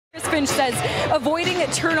Finch says avoiding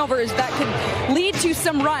turnovers that could lead to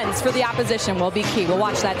some runs for the opposition will be key. We'll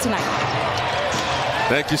watch that tonight.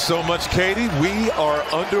 Thank you so much, Katie. We are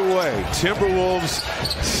underway. Timberwolves,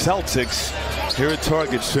 Celtics here at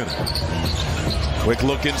Target Center. Quick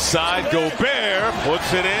look inside. Gobert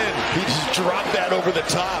puts it in. He just dropped that over the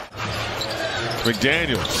top.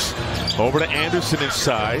 McDaniels over to Anderson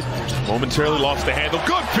inside. Momentarily lost the handle.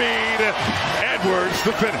 Good feed. Edwards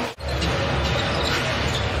the finish.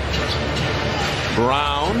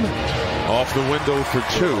 Brown off the window for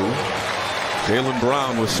two. Jaylen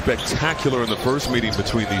Brown was spectacular in the first meeting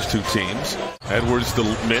between these two teams. Edwards the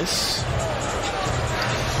miss.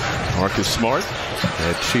 Marcus Smart,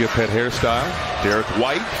 that Chia Pet hairstyle. Derek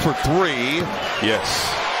White for three. Yes.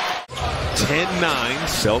 10-9.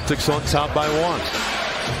 Celtics on top by one.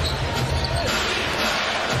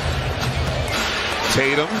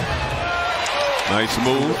 Tatum. Nice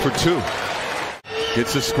move for two.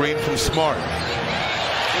 Gets a screen from Smart.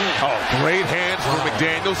 Oh, great hands for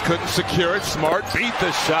McDaniels. Couldn't secure it. Smart beat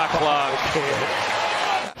the shot clock.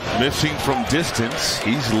 Missing from distance.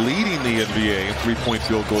 He's leading the NBA in three-point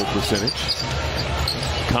field goal percentage.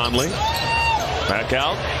 Conley. Back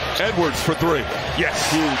out. Edwards for three.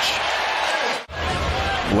 Yes. Huge.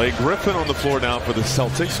 Blake Griffin on the floor now for the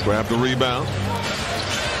Celtics. Grabbed the rebound.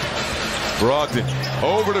 Brogdon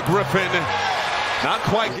over to Griffin. Not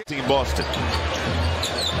quite getting Boston.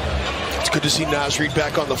 It's good to see Naz Reid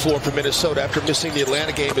back on the floor for Minnesota after missing the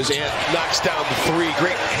Atlanta game as Ant knocks down the three.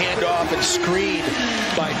 Great handoff and screen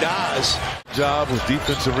by Naz. Job with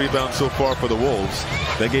defensive rebounds so far for the Wolves.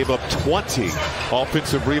 They gave up 20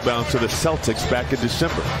 offensive rebounds to the Celtics back in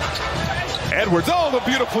December. Edwards, oh, the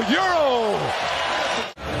beautiful Euro!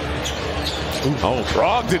 Oh,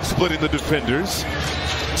 Brogdon splitting the defenders.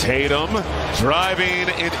 Tatum driving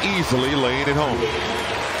and easily laying it home.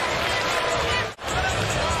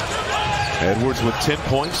 Edwards with 10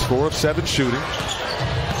 points, 4 of 7 shooting.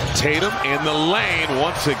 Tatum in the lane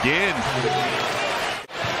once again.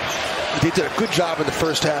 They did a good job in the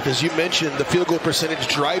first half, as you mentioned, the field goal percentage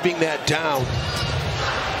driving that down.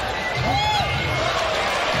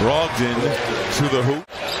 Brogdon to the hoop,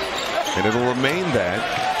 and it'll remain that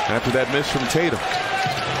after that miss from Tatum.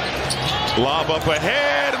 Lob up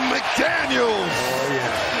ahead, McDaniels.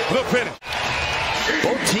 The finish.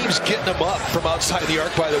 Both teams getting them up from outside the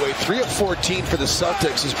arc, by the way. 3 of 14 for the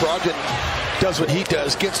Celtics as Brogdon does what he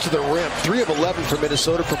does, gets to the rim. 3 of 11 for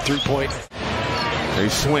Minnesota from three-point. They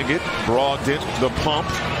swing it. Brogdon, the pump.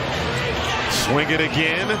 Swing it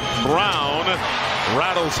again. Brown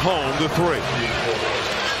rattles home the three.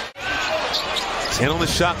 10 on the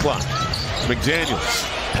shot clock. McDaniels.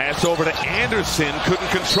 Pass over to Anderson. Couldn't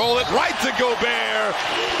control it. Right to Gobert.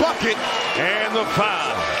 Bucket. And the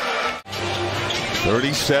foul.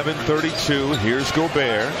 37-32. Here's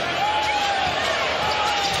Gobert.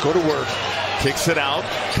 Go to work. Kicks it out.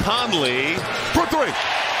 Conley for three.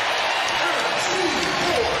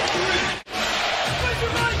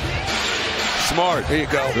 Smart. There you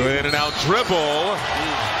go. Go in and out dribble.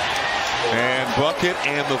 And bucket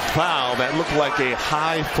and the foul. That looked like a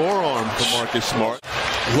high forearm for Marcus Smart.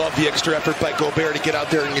 Love the extra effort by Gobert to get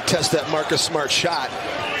out there and contest that Marcus Smart shot.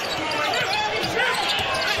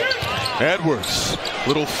 Edwards.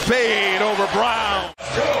 Little fade over Brown.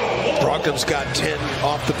 Brogdon's got 10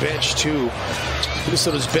 off the bench, too.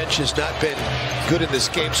 Minnesota's bench has not been good in this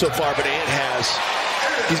game so far, but Ant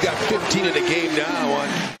has. He's got 15 in the game now.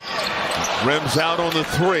 Rims out on the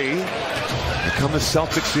three. Here come the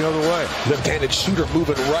Celtics the other way. Left-handed shooter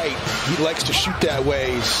moving right. He likes to shoot that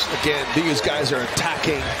way. Again, these guys are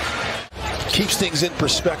attacking. Keeps things in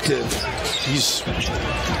perspective. He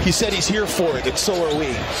said he's here for it, and so are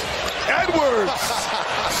we. Edwards!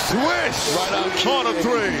 Swish! Right on a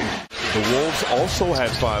three. The Wolves also had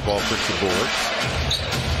 5 offensive boards.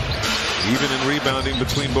 Even in rebounding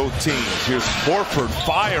between both teams. Here's Horford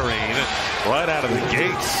firing right out of the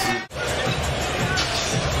gates.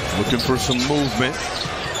 Looking for some movement.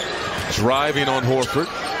 Driving on Horford.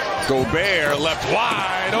 Gobert left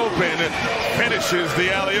wide open. Finishes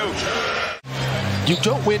the alley-oop. You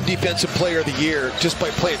don't win Defensive Player of the Year just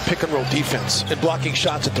by playing pick-and-roll defense and blocking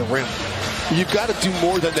shots at the rim. You've got to do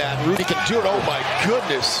more than that. Rudy can do it. Oh, my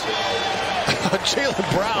goodness. Jaylen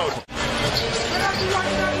Brown.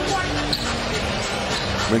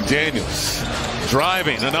 McDaniels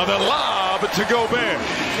driving. Another lob to Gobert.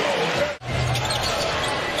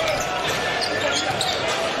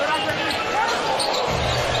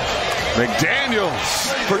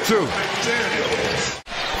 McDaniels for 2.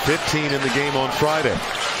 15 in the game on Friday.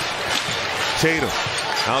 Tatum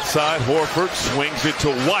outside. Horford swings it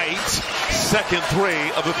to White. Second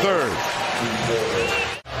three of the third.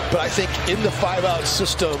 But I think in the 5-out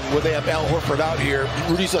system, when they have Al Horford out here,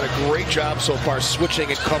 Rudy's done a great job so far switching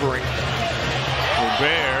and covering.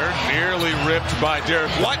 Gobert nearly ripped by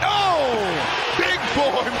Derek White. Oh! Big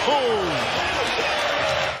boy move!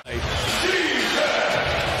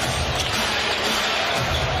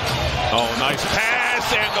 Oh, nice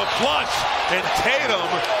pass and the flush. And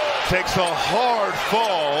Tatum takes a hard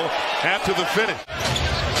fall after the finish.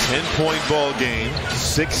 10-point ball game,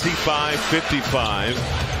 65-55.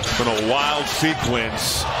 It's been a wild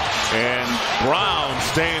sequence. And Brown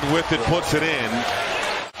staying with it, puts it in.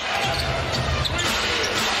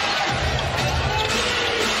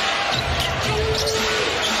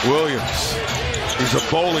 Williams. He's a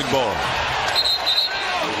bowling ball.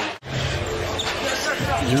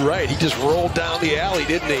 You're right. He just rolled down the alley,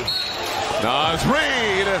 didn't he? Nas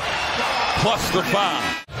Reed plus the foul.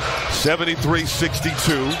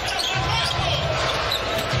 73-62.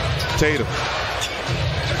 Tatum.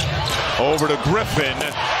 Over to Griffin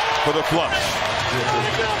for the flush.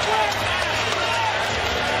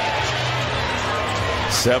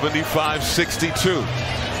 75-62.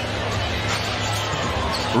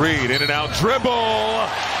 Reed in and out dribble.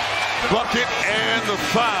 Bucket and the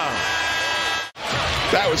foul.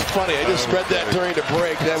 That was funny. I just read that during the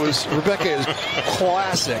break. That was Rebecca's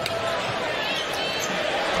classic.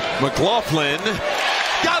 McLaughlin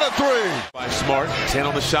got a three by Smart. 10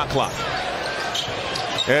 on the shot clock.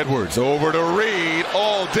 Edwards over to Reed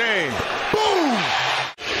all day. Boom!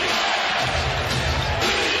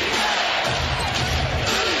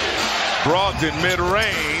 Brogdon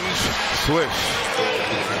mid-range. Swish.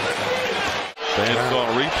 Fans saw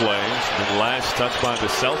replays. And last touch by the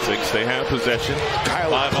Celtics. They have possession.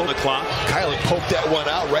 5 on the clock. Kylan poked that one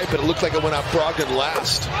out right, but it looked like it went off Brogdon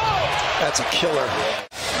last. That's a killer.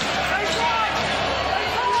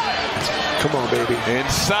 Come on, baby.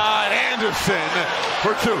 Inside Anderson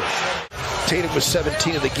for 2. Tatum was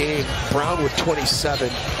 17 in the game. Brown with 27.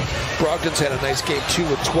 Brogdon's had a nice game too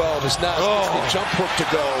with 12. It's not the jump hook to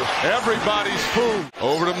go. Everybody's food.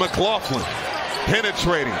 Over to McLaughlin.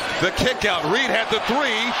 Penetrating. The kick out. Reed had the 3.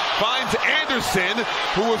 Finds Anderson,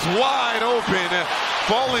 who was wide open.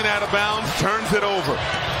 Falling out of bounds. Turns it over.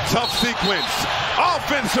 Tough sequence.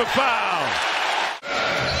 Offensive foul.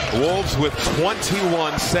 Wolves with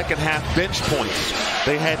 21 second-half bench points.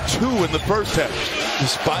 They had 2 in the first half.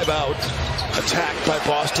 This 5-out attack by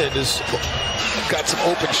Boston has got some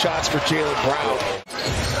open shots for Jaylen Brown.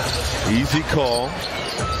 Easy call.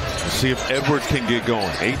 See if Edwards can get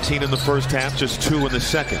going. 18 in the first half, just 2 in the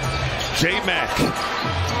second. J-Mac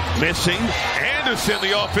missing. Anderson,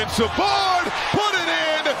 the offensive board. Put it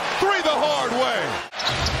in. 3 the hard way.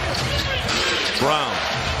 Brown,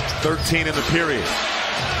 13 in the period.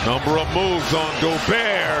 Number of moves on Gobert,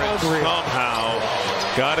 and somehow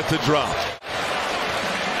got it to drop.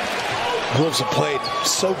 Wolves have played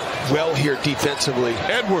so well here defensively.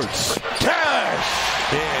 Edwards, cash!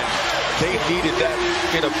 Man, they needed that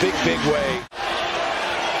in a big, big way.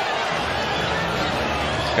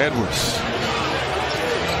 Edwards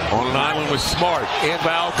on an island with Smart. And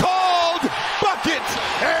foul called! Bucket!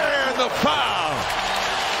 And the foul!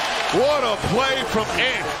 What a play from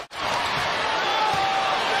Ant.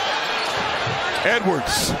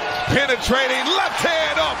 Edwards penetrating left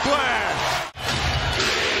hand off glass.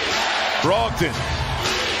 Brogdon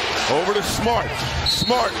over to Smart.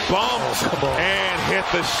 Smart bombs and hit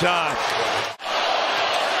the shot.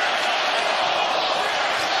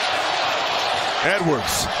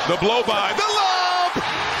 Edwards, the blow by, the lob.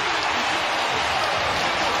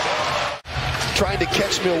 Trying to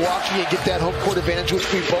catch Milwaukee and get that home court advantage,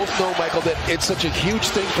 which we both know, Michael, that it's such a huge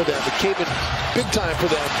thing for them. It came in big time for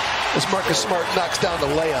them as Marcus Smart knocks down the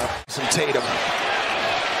layup. Some Tatum.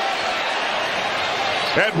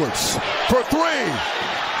 Edwards for 3.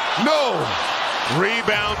 No.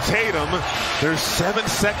 Rebound Tatum. There's 7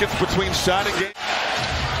 seconds between shot and game.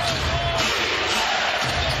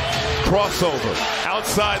 Crossover.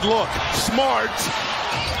 Outside look. Smart.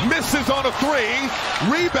 Misses on a 3.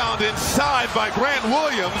 Rebound inside by Grant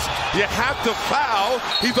Williams. You have to foul.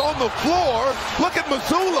 He's on the floor. Look at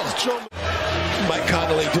Missoula. Mike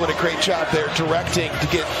Conley doing a great job there directing to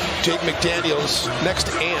get Jake McDaniels next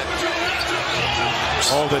to Ant.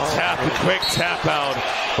 Oh, the quick tap out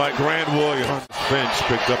by Grant Williams. Bench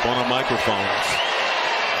picked up on a microphone.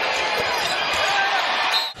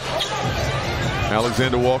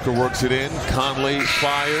 Alexander Walker works it in. Conley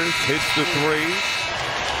fires, hits the 3.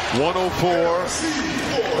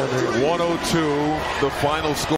 104-102, the final score.